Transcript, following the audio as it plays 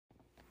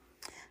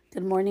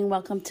Good morning.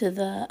 Welcome to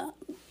the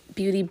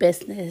Beauty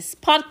Business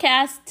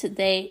Podcast.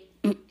 Today,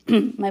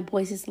 my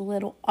voice is a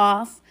little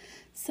off,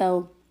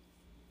 so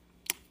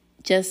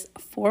just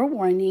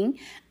forewarning,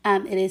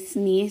 it is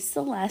me,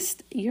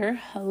 Celeste, your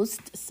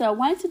host. So I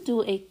wanted to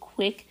do a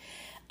quick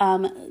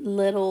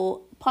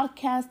little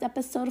podcast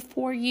episode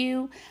for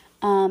you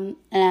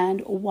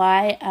and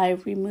why I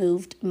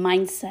removed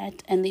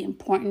mindset and the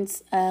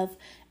importance of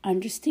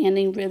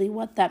understanding really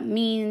what that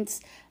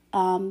means.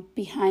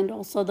 Behind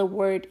also the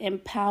word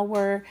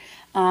empower.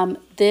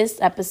 This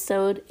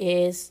episode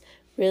is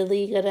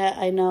really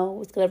I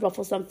know it's gonna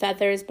ruffle some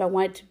feathers, but I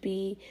want it to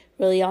be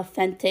really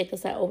authentic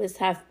as I always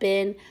have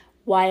been,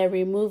 why I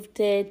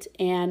removed it,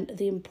 and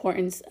the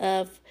importance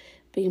of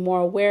being more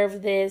aware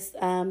of this.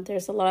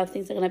 There's a lot of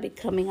things that are gonna be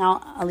coming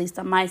out, at least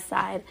on my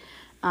side,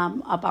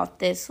 about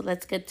this. So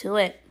let's get to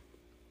it.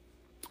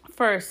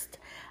 First,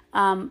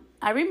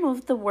 I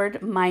removed the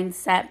word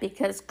mindset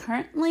because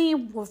currently,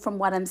 from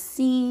what I'm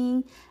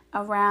seeing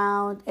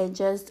around and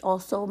just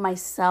also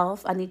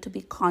myself, I need to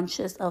be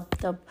conscious of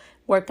the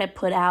work I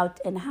put out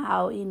and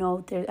how,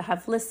 I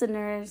have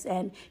listeners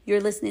and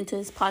you're listening to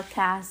this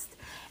podcast.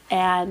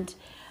 And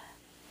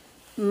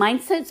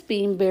mindset's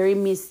being very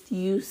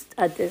misused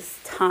at this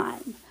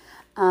time.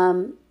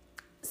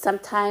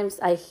 Sometimes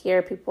I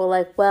hear people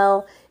like,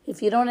 well, if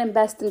you don't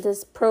invest in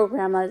this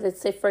program,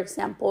 let's say, for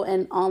example,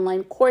 in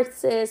online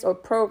courses or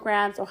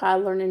programs or how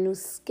to learn a new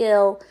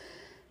skill,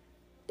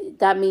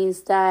 that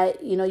means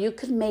that, you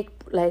could make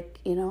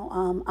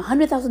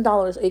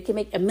 $100,000 or you can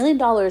make $1 million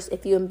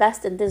if you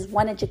invest in this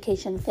one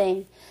education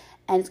thing,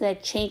 and it's going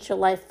to change your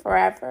life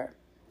forever.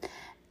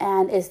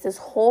 And it's this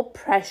whole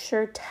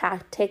pressure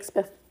tactics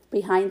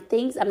behind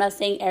things. I'm not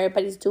saying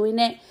everybody's doing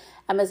it.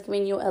 I'm just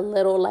giving you a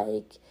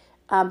little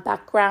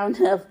background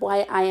of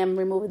why I am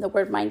removing the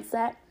word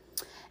mindset.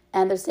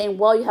 And they're saying,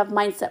 well, you have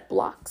mindset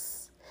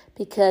blocks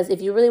because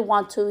if you really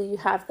want to, you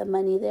have the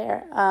money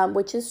there,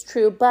 which is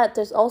true. But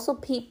there's also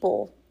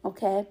people,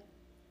 okay,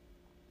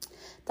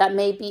 that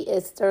maybe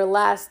it's their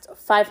last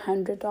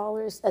 $500,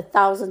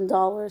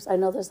 $1,000. I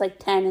know there's like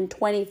 $10,000 and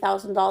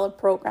 $20,000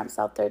 programs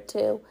out there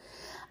too.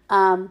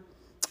 I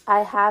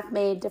have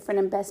made different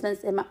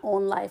investments in my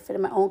own life and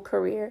in my own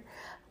career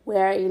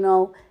where,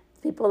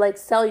 people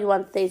sell you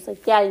on things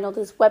like,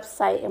 this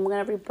website and we're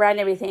going to rebrand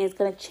everything. It's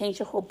going to change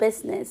your whole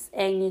business.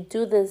 And you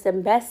do this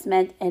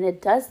investment and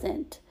it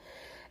doesn't.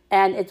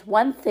 And it's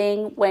one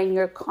thing when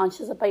you're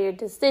conscious about your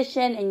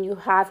decision and you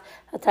have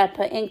a type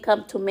of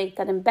income to make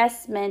that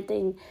investment.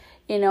 And,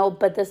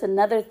 but there's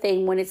another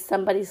thing when it's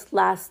somebody's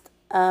last,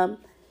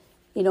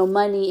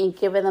 money and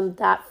giving them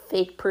that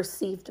fake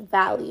perceived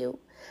value.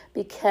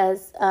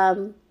 Because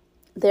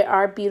there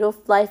are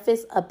beautiful, life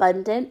is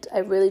abundant. I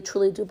really,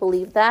 truly do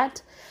believe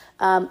that.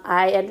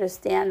 I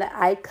understand that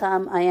I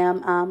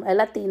am a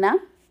Latina.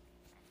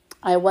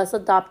 I was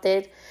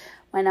adopted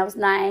when I was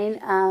 9.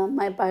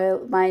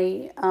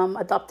 My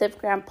adoptive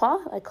grandpa,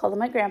 I call him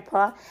my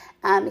grandpa,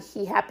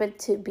 he happened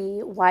to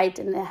be white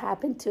and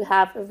happened to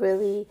have a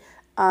really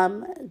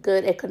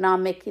good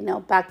economic,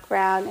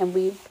 background. And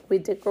we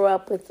did grow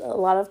up with a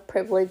lot of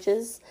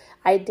privileges.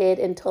 I did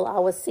until I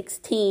was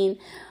 16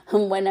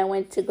 when I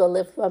went to go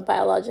live with my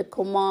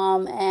biological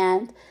mom,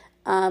 and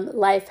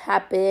life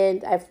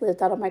happened. I've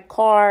lived out of my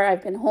car.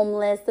 I've been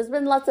homeless. There's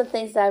been lots of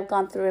things that I've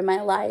gone through in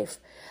my life.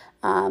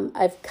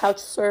 I've couch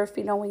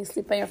surfed, when you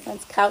sleep on your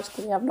friend's couch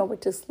because you have nowhere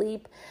to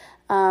sleep.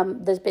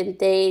 There's been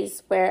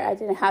days where I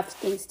didn't have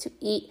things to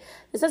eat.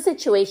 These are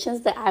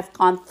situations that I've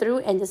gone through,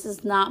 and this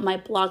is not my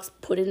blogs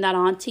putting that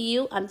on to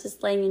you. I'm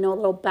just letting you know a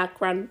little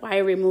background why I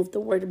removed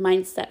the word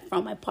mindset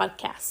from my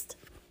podcast.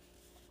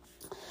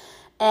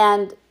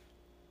 And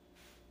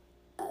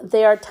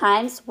there are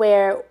times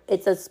where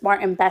it's a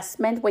smart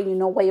investment when you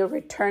know what your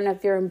return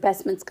of your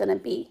investment's going to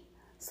be.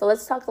 So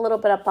let's talk a little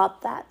bit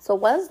about that. So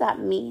what does that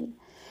mean?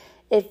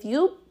 If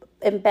you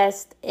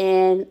invest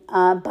in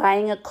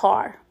buying a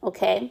car,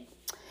 okay?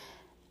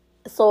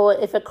 So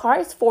if a car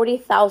is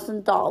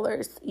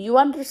 $40,000, you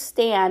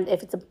understand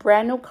if it's a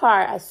brand new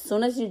car, as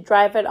soon as you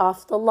drive it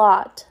off the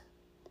lot,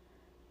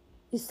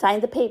 you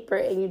signed the paper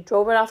and you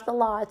drove it off the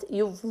lot,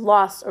 you've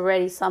lost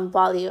already some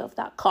value of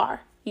that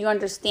car. You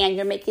understand,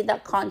 you're making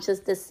that conscious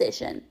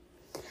decision.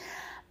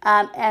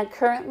 And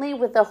currently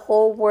with the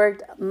whole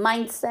word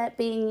mindset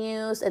being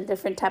used and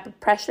different type of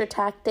pressure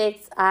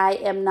tactics, I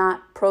am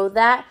not pro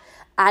that.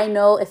 I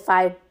know if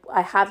I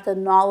have the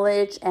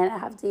knowledge and I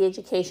have the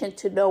education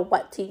to know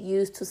what to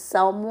use to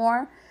sell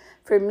more.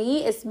 For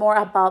me, it's more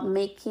about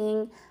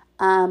making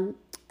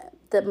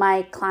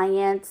my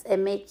clients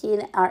and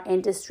making our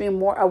industry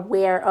more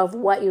aware of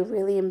what you're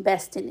really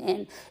investing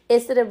in.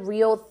 Is it a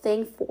real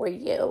thing for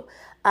you?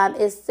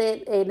 Is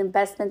it an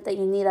investment that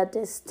you need at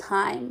this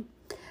time?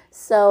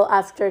 So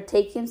after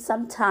taking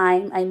some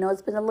time, I know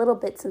it's been a little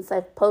bit since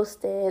I've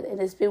posted,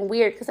 and it's been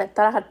weird because I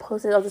thought I had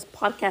posted all these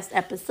podcast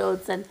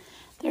episodes and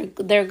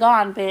they're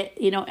gone, but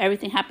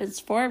everything happens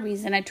for a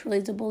reason. I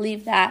truly do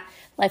believe that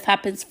life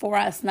happens for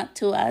us, not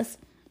to us.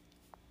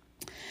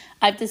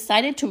 I've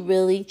decided to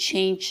really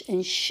change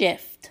and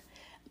shift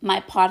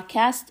my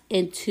podcast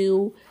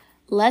into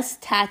less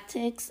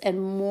tactics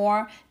and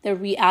more the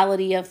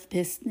reality of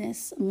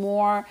business,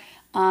 more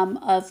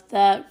of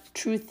the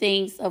true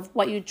things of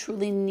what you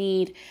truly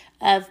need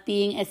of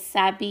being a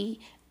savvy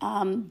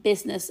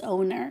business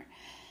owner.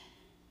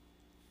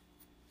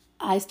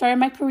 I started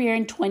my career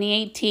in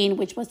 2018,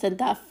 which wasn't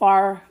that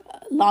far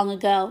long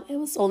ago. It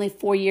was only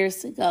 4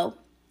 years ago.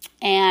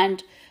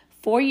 And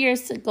 4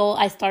 years ago,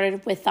 I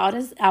started without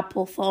an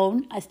Apple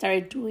phone. I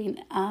started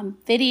doing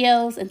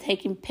videos and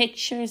taking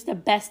pictures the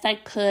best I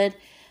could,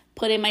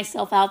 putting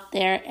myself out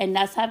there. And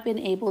that's how I've been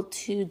able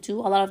to do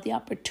a lot of the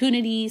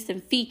opportunities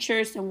and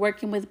features and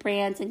working with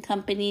brands and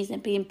companies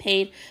and being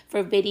paid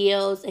for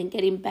videos and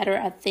getting better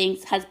at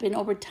things has been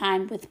over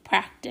time with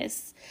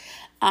practice.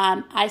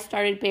 I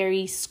started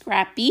very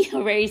scrappy,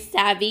 very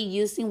savvy,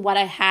 using what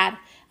I had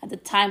at the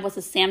time was a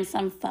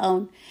Samsung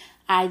phone.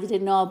 I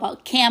didn't know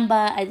about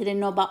Canva. I didn't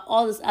know about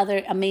all these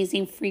other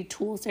amazing free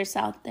tools there's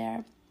out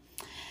there.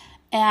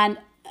 And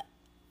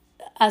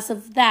as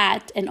of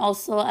that, and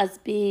also as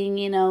being,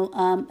 in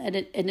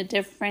a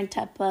different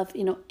type of,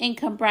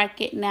 income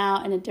bracket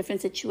now, in a different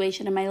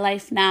situation in my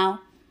life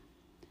now,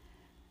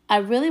 I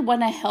really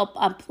want to help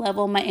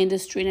up-level my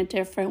industry in a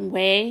different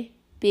way,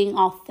 being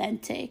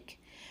authentic.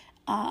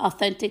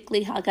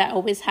 Authentically, how I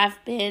always have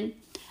been,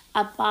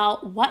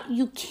 about what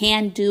you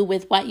can do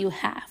with what you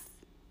have.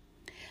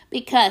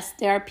 Because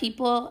there are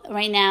people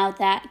right now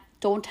that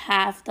don't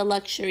have the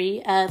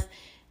luxury of,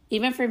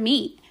 even for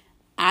me,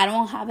 I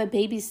don't have a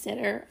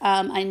babysitter.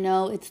 I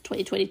know it's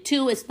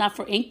 2022. It's not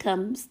for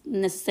income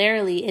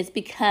necessarily. It's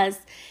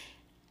because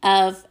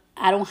of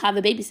I don't have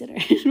a babysitter.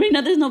 Right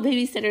now, there's no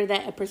babysitter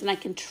that a person I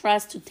can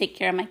trust to take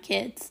care of my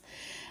kids.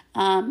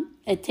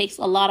 It takes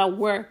a lot of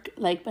work.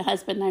 Like my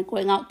husband and I are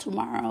going out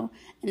tomorrow,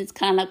 and it's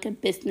kind of like a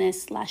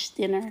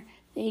business/dinner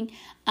thing.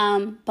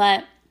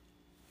 But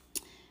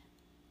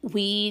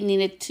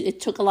it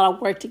took a lot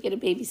of work to get a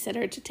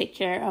babysitter to take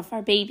care of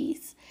our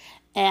babies.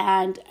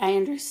 And I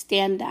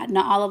understand that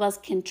not all of us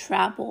can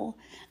travel.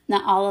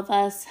 Not all of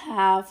us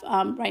have,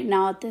 right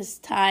now at this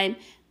time,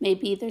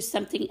 maybe there's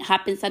something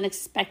happens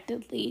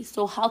unexpectedly.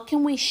 So how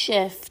can we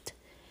shift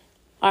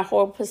our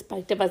whole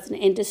perspective as an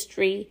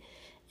industry?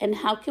 And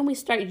how can we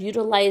start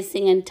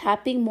utilizing and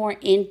tapping more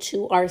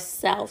into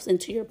ourselves,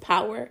 into your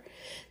power?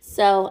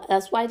 So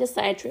that's why I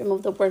decided to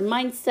remove the word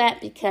mindset,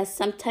 because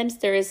sometimes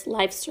there is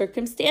life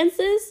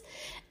circumstances,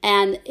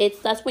 and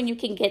that's when you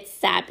can get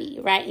savvy,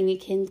 right? And you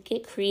can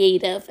get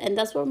creative. And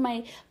that's where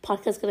my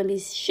podcast is going to be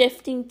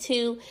shifting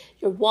to.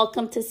 You're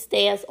welcome to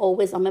stay as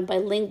always. I'm a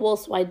bilingual,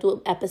 so I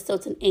do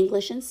episodes in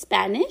English and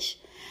Spanish.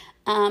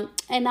 And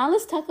now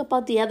let's talk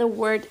about the other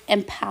word,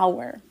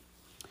 empower.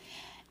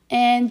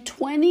 In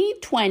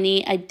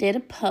 2020, I did a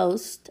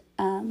post,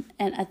 and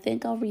I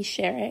think I'll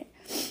reshare it,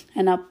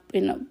 and I'll,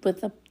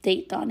 with a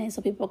date on it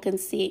so people can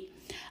see,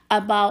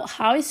 about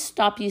how I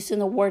stopped using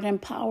the word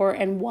empower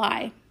and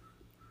why,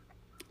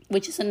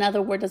 which is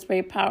another word that's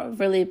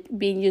really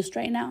being used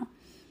right now.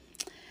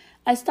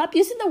 I stopped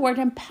using the word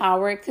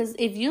empower because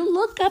if you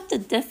look up the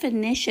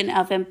definition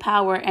of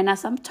empower, and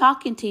as I'm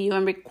talking to you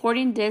and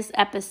recording this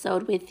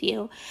episode with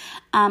you,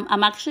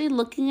 I'm actually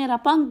looking it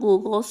up on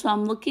Google. So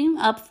I'm looking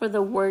up for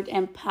the word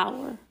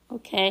empower,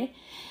 okay?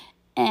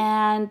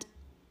 And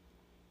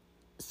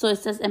so it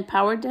says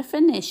empower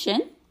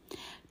definition: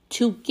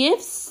 to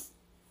give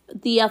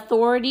the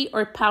authority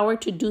or power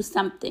to do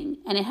something.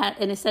 And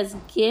it says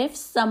give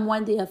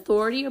someone the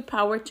authority or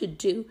power to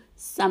do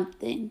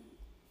something.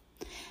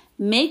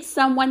 Make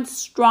someone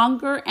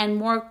stronger and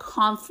more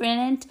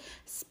confident,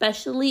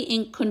 especially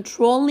in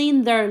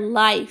controlling their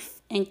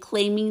life and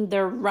claiming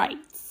their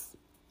rights.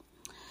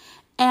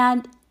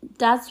 And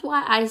that's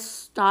why I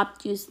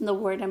stopped using the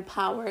word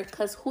empower,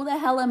 because who the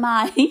hell am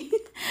I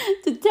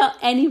to tell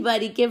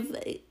anybody, give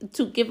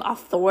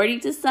authority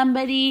to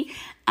somebody,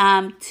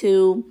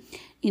 to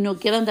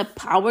give them the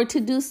power to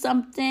do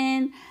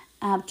something,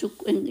 in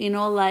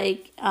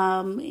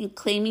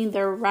claiming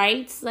their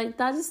rights. Like,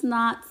 that is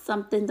not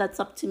something that's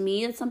up to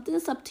me. It's something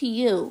that's up to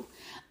you.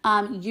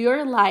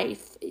 Your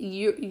life,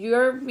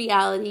 your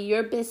reality,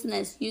 your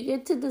business, you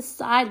get to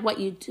decide what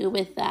you do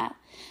with that.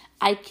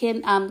 I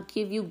can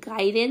give you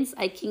guidance.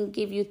 I can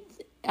give you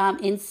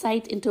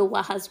insight into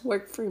what has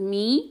worked for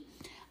me.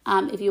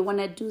 If you want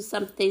to do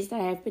some things that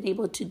I have been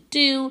able to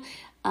do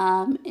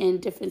in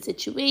different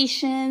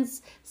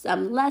situations,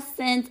 some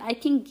lessons, I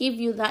can give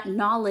you that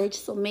knowledge,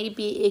 so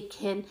maybe it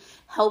can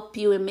help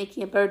you in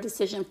making a better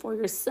decision for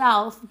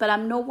yourself. But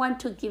I'm no one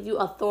to give you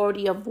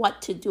authority of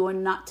what to do or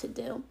not to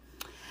do.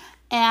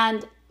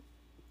 And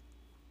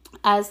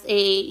as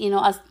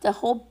the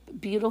whole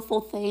beautiful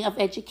thing of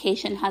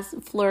education has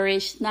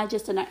flourished, not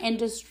just in our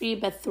industry,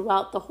 but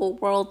throughout the whole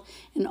world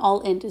in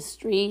all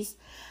industries,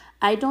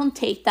 I don't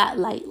take that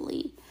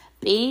lightly.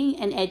 Being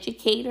an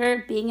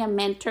educator, being a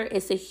mentor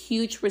is a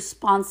huge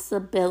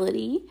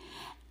responsibility.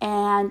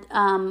 And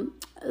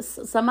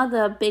some of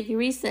the big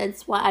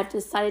reasons why I've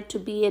decided to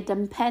be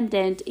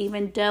independent,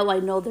 even though I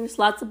know there's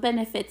lots of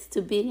benefits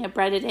to being a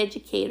branded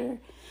educator,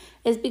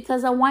 is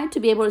because I wanted to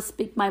be able to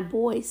speak my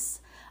voice.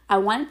 I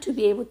wanted to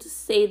be able to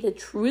say the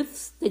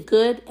truths, the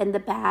good and the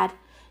bad.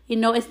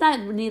 It's not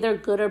neither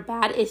good or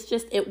bad. It's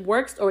just it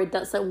works or it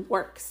doesn't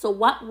work. So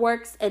what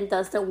works and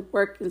doesn't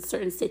work in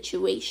certain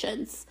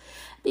situations?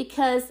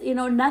 Because,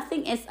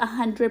 nothing is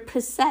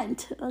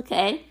 100%,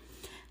 okay?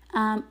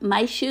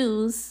 My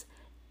shoes,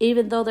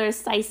 even though they're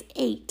size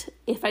 8,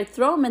 if I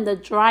throw them in the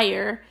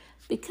dryer,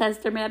 because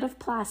they're made out of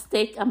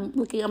plastic, I'm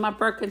looking at my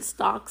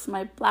Birkenstocks,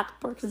 my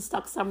black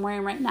Birkenstocks I'm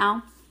wearing right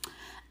now,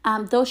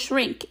 they'll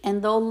shrink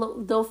and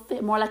they'll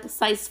fit more like a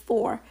size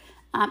 4.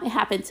 It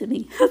happened to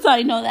me, so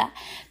I know that.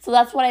 So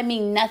that's what I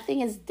mean.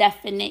 Nothing is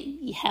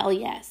definite. Hell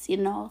yes,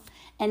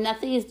 and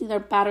nothing is neither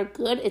bad or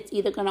good. It's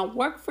either gonna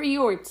work for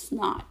you or it's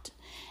not.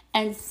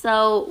 And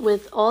so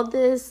with all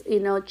this,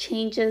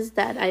 changes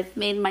that I've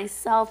made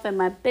myself and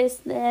my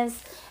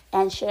business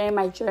and sharing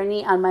my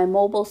journey on my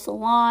mobile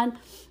salon,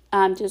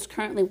 I'm just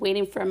currently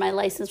waiting for my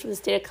license for the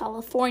state of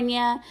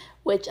California,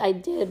 which I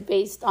did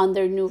based on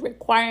their new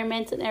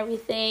requirements and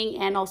everything,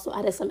 and also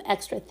added some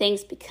extra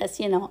things because,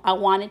 I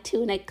wanted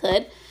to and I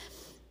could.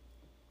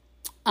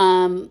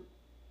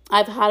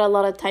 I've had a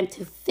lot of time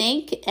to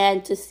think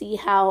and to see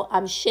how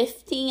I'm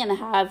shifting and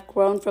how I've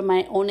grown from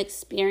my own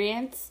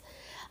experience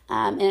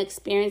and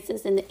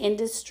experiences in the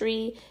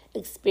industry,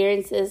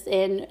 experiences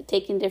in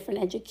taking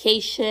different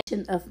education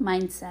of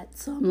mindset.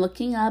 So I'm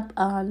looking up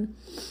on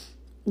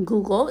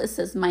Google, it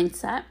says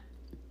mindset,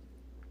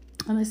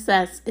 and it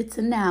says it's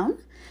a noun,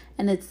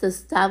 and it's the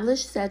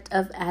established set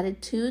of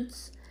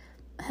attitudes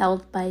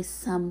held by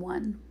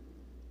someone.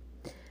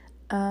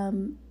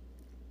 The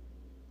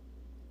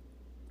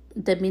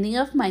meaning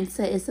of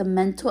mindset is a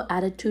mental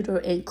attitude or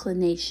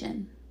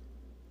inclination.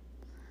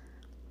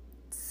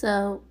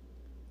 So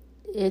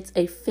it's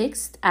a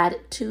fixed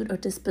attitude or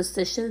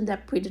disposition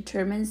that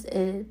predetermines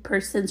a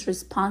person's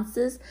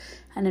responses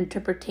and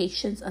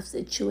interpretations of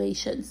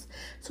situations.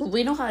 So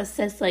we know how it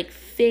says like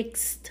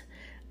fixed,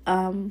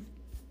 and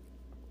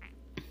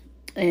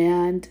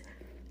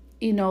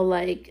in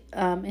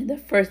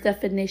the first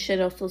definition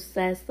also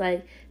says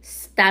like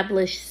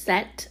established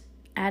set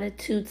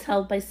attitudes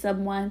held by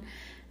someone.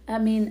 I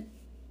mean,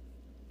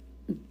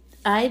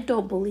 I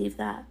don't believe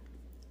that.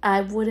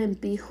 I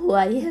wouldn't be who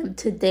I am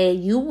today.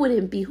 You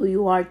wouldn't be who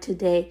you are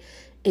today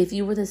if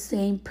you were the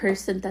same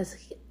person that's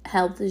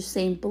held the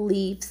same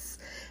beliefs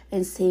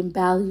and same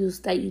values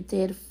that you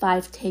did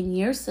 5-10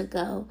 years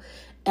ago.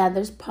 And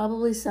there's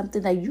probably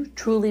something that you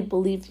truly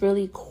believe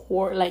really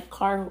core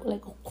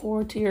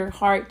to your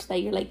heart,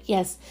 that you're like,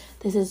 yes,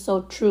 this is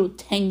so true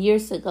 10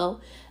 years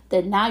ago.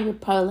 Then now you're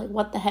probably like,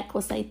 what the heck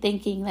was I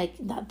thinking? Like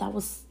I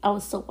was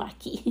so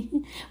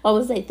wacky. What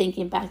was I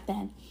thinking back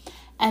then?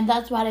 And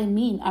that's what I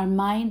mean. Our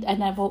mind,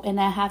 and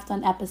I have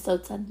done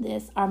episodes on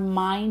this, our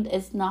mind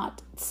is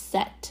not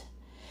set.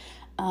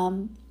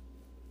 And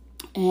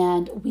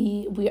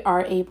we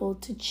are able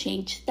to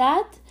change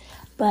that.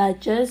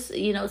 But just,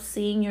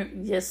 seeing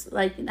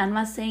I'm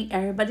not saying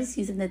everybody's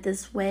using it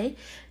this way,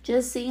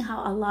 just seeing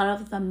how a lot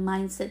of the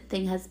mindset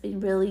thing has been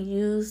really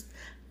used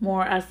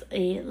more as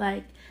a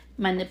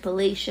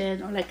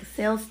manipulation or like a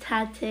sales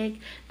tactic.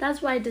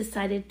 That's why I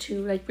decided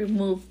to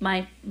remove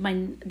the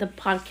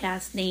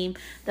podcast name,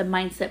 the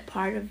mindset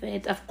part of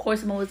it. Of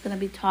course, I'm always going to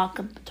be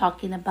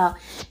talking about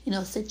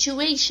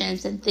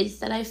situations and things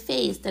that I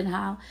faced, and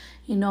how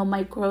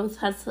my growth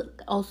has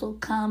also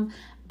come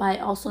by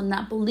also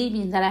not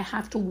believing that I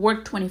have to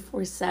work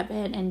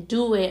 24/7 and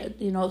do it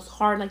it's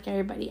hard like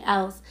everybody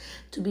else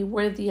to be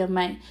worthy of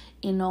my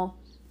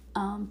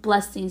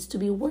blessings, to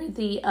be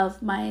worthy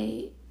of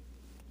my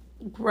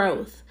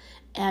growth,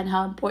 and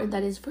how important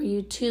that is for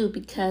you too.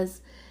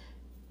 Because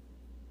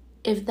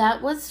if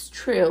that was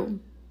true,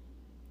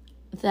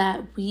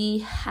 that we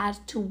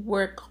had to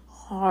work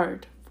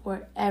hard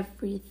for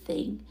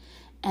everything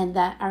and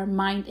that our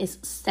mind is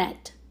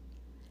set,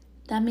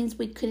 that means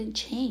we couldn't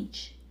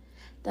change.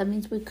 That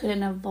means we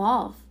couldn't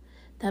evolve.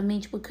 That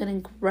means we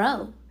couldn't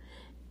grow.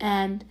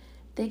 And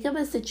think of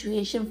a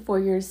situation for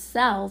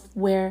yourself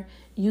where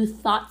you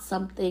thought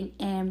something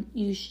and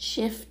you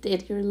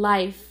shifted your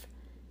life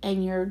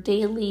and your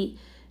daily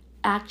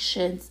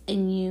actions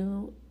and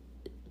you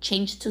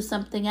changed to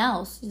something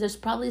else. There's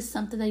probably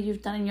something that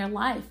you've done in your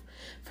life.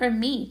 For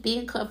me,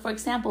 for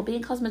example,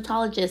 being a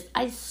cosmetologist,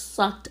 I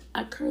sucked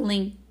at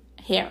curling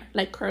hair,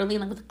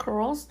 curling with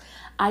curls.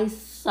 I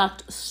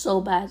sucked so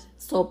bad,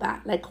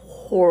 like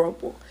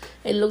horrible.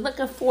 It looked like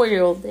a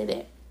 4-year-old did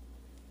it.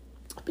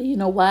 But you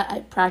know what?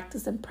 I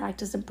practiced and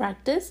practiced and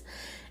practiced.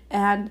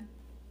 And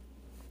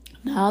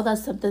now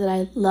that's something that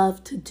I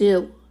love to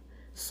do.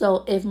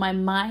 So if my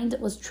mind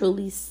was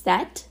truly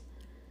set,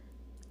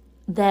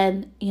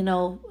 then,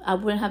 I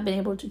wouldn't have been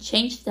able to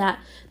change that.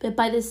 But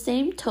by the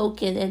same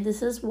token, and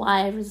this is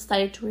why I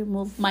decided to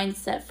remove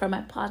mindset from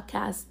my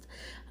podcast,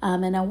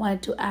 and I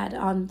wanted to add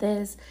on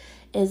this,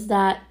 is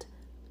that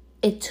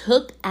it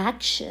took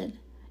action.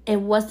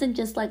 It wasn't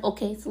just like,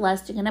 okay,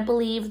 Celeste, you're going to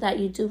believe that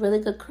you do really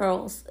good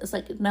curls. It's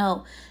like,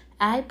 no,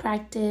 I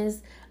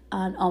practice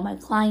on all my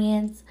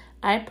clients.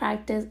 I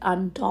practice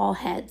on doll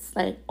heads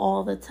like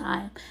all the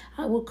time.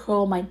 I will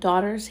curl my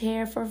daughter's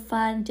hair for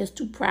fun just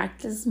to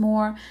practice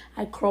more.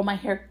 I curl my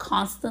hair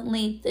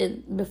constantly.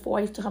 And before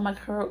I used to have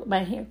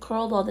my hair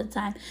curled all the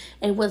time.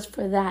 It was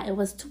for that. It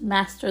was to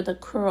master the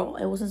curl.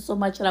 It wasn't so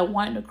much that I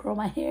wanted to curl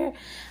my hair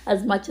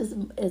as much as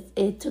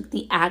it took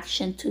the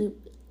action to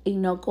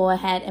go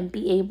ahead and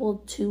be able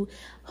to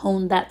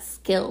hone that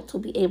skill, to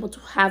be able to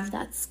have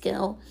that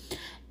skill.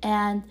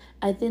 And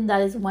I think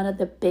that is one of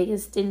the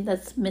biggest things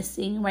that's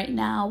missing right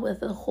now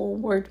with the whole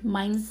word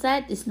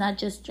mindset. It's not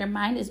just your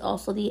mind, it's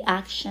also the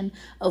action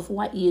of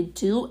what you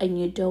do and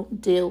you don't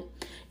do.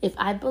 If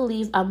I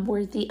believe I'm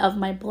worthy of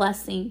my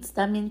blessings,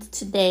 that means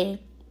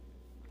today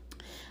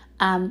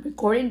I'm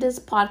recording this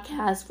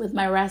podcast with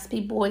my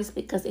raspy voice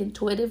because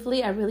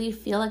intuitively I really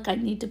feel like I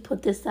need to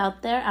put this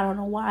out there. I don't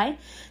know why.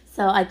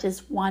 So I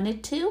just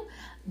wanted to.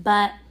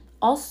 But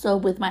also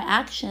with my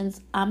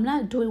actions, I'm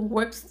not doing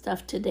work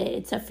stuff today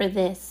except for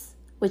this,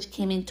 which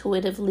came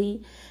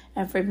intuitively.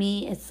 And for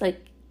me, it's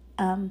like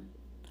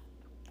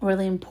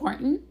really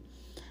important.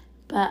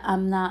 But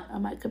I'm not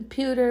on my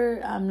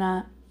computer. I'm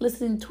not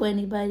listening to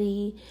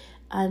anybody.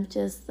 I'm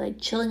just like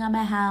chilling at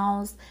my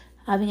house,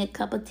 having a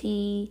cup of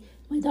tea.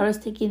 My daughter's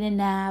taking a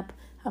nap.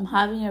 I'm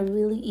having a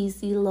really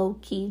easy,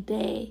 low-key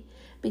day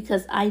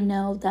because I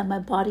know that my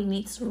body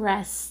needs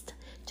rest,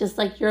 just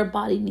like your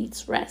body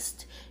needs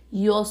rest.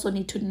 You also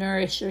need to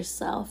nourish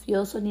yourself. You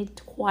also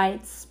need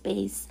quiet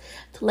space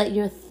to let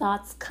your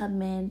thoughts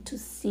come in, to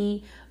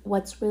see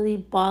what's really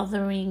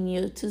bothering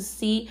you, to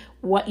see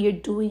what you're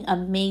doing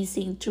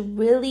amazing, to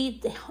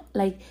really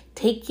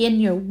take in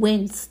your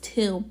wins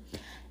too.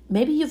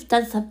 Maybe you've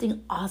done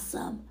something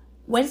awesome.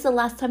 When's the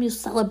last time you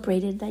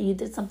celebrated that you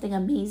did something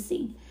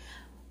amazing?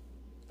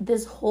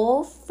 This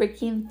whole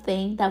freaking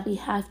thing that we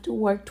have to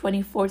work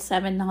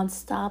 24/7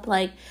 nonstop.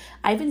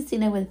 I even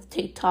seen it with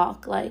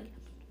TikTok.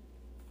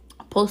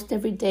 Post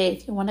every day.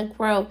 If you want to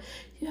grow,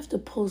 you have to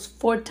post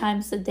 4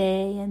 times a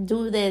day and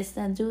do this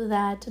and do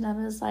that. And I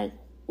was like,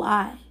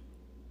 why?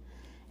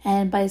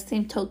 And by the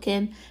same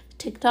token,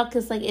 TikTok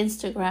is like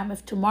Instagram.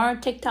 If tomorrow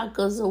TikTok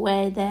goes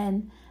away,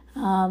 then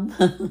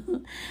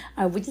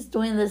are we just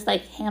doing this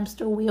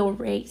hamster wheel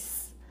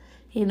race,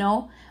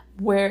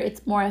 where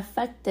it's more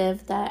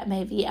effective that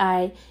maybe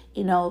I,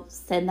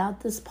 send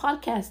out this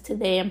podcast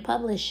today and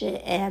publish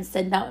it and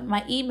send out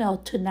my email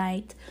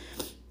tonight,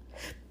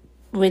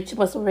 which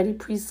was already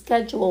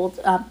pre-scheduled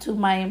to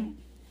my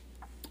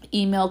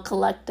email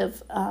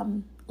collective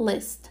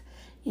list,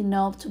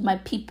 to my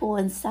people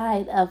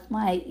inside of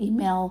my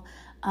email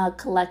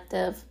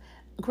collective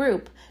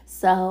group.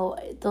 So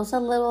those are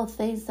little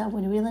things that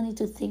we really need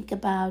to think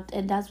about.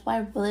 And that's why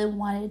I really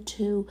wanted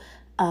to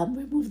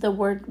remove the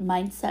word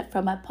mindset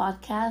from my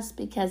podcast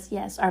because,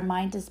 yes, our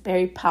mind is a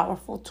very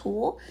powerful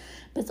tool,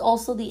 but it's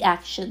also the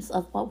actions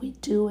of what we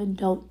do and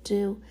don't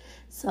do.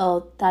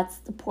 So that's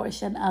the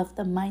portion of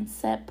the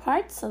mindset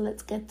part. So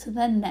let's get to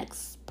the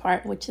next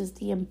part, which is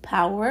the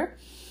empower.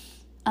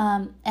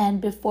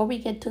 And before we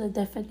get to the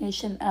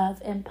definition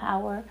of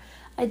empower,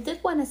 I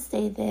did want to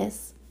say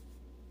this.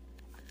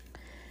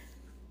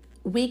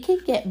 We can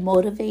get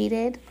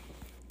motivated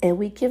and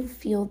we can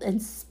feel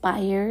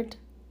inspired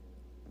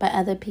by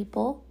other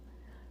people.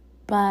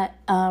 But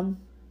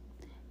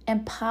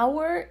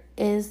empower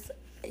is,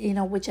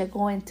 which I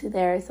go into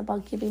there, is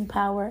about giving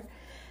power.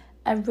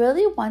 I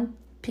really want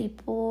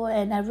people,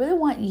 and I really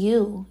want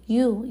you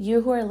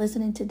who are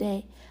listening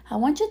today, I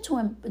want you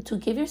to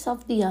give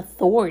yourself the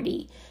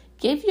authority.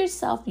 Give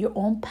yourself your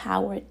own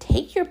power.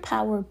 Take your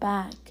power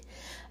back.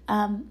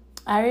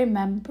 I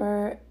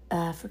remember,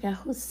 I forgot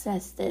who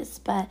says this,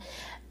 but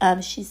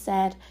she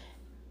said,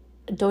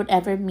 don't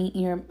ever meet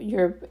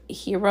your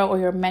hero or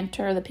your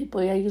mentor, the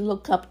people that you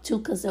look up to,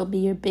 because they'll be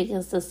your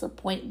biggest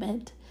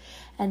disappointment.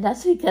 And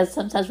that's because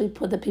sometimes we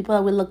put the people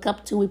that we look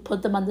up to, we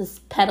put them on this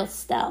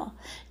pedestal,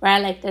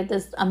 right? They're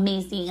this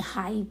amazing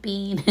high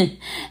being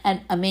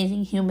and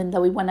amazing human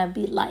that we want to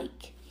be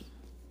like.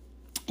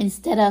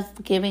 Instead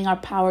of giving our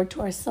power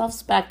to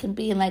ourselves back and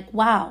being like,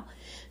 wow,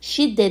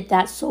 she did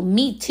that, so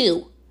me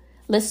too.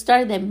 Let's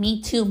start the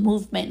Me Too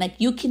movement.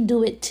 You can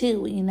do it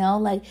too,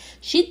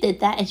 she did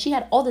that and she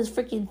had all these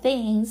freaking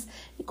things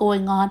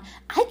going on.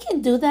 I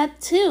can do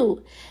that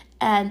too.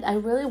 And I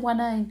really want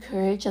to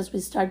encourage, as we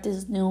start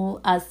this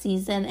new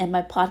season and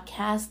my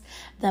podcast,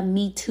 the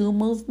Me Too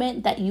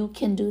movement, that you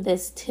can do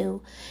this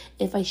too.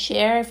 If I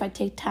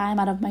take time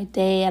out of my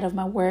day, out of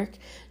my work,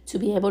 to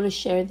be able to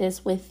share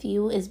this with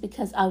you, is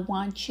because I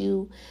want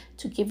you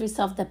to give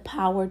yourself the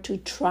power to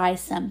try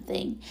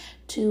something,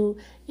 to,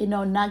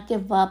 not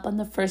give up on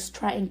the first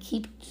try and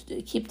keep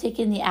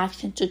taking the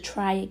action to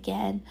try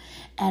again.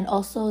 And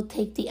also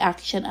take the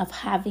action of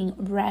having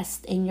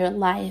rest in your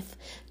life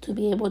to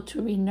be able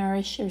to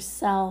renourish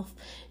yourself,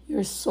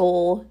 your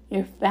soul,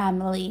 your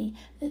family,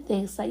 the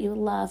things that you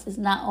love. Is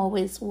not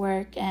always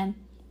work. And,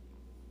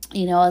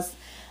 as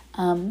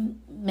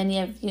many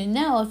of you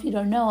know, if you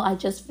don't know, I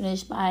just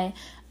finished my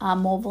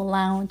mobile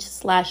lounge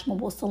 /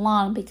 mobile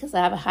salon because I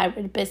have a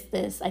hybrid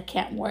business. I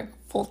can't work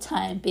full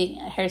time being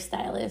a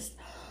hairstylist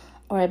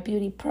or a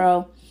beauty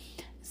pro.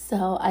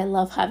 So I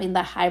love having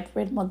the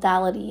hybrid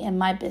modality in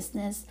my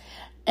business.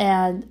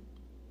 And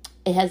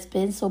it has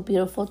been so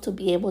beautiful to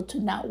be able to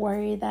not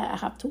worry that I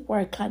have to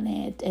work on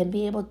it and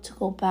be able to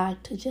go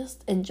back to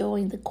just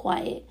enjoying the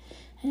quiet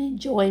and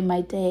enjoying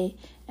my day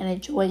and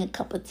enjoying a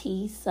cup of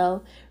tea.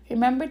 So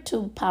remember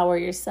to power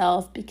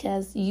yourself,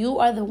 because you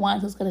are the one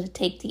who's going to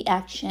take the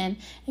action,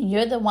 and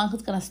you're the one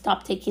who's going to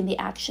stop taking the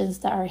actions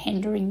that are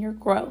hindering your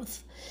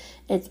growth.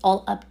 It's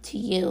all up to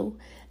you.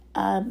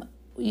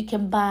 You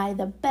can buy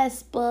the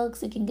best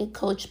books, you can get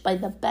coached by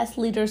the best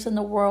leaders in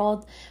the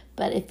world,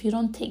 but if you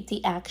don't take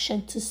the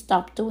action to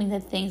stop doing the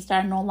things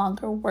that are no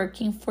longer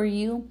working for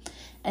you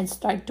and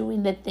start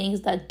doing the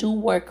things that do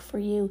work for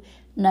you,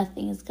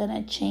 nothing is going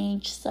to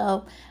change.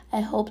 So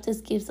I hope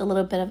this gives a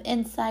little bit of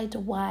insight to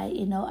why,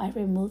 I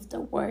removed the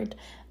word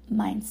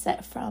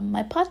mindset from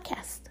my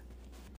podcast.